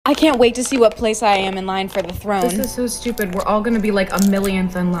I can't wait to see what place I am in line for the throne. This is so stupid. We're all gonna be like a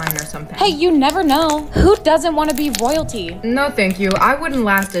millionth in line or something. Hey, you never know. Who doesn't want to be royalty? No, thank you. I wouldn't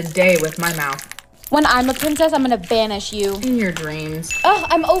last a day with my mouth. When I'm a princess, I'm gonna banish you. In your dreams. Ugh,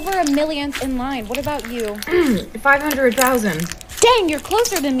 I'm over a millionth in line. What about you? 500,000. Dang, you're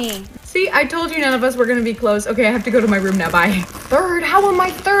closer than me. See, I told you none of us were gonna be close. Okay, I have to go to my room now. Bye. Third? How am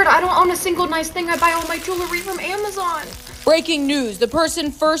I third? I don't own a single nice thing. I buy all my jewelry from Amazon. Breaking news. The person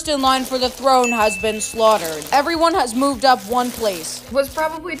first in line for the throne has been slaughtered. Everyone has moved up one place. It was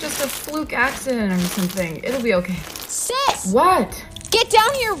probably just a fluke accident or something. It'll be okay. Sis! What? Get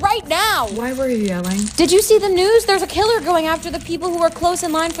down here right now! Why were you yelling? Did you see the news? There's a killer going after the people who are close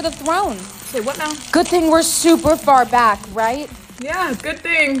in line for the throne. Say what now? Good thing we're super far back, right? Yeah, good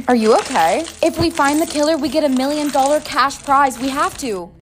thing. Are you okay? If we find the killer, we get $1 million cash prize. We have to.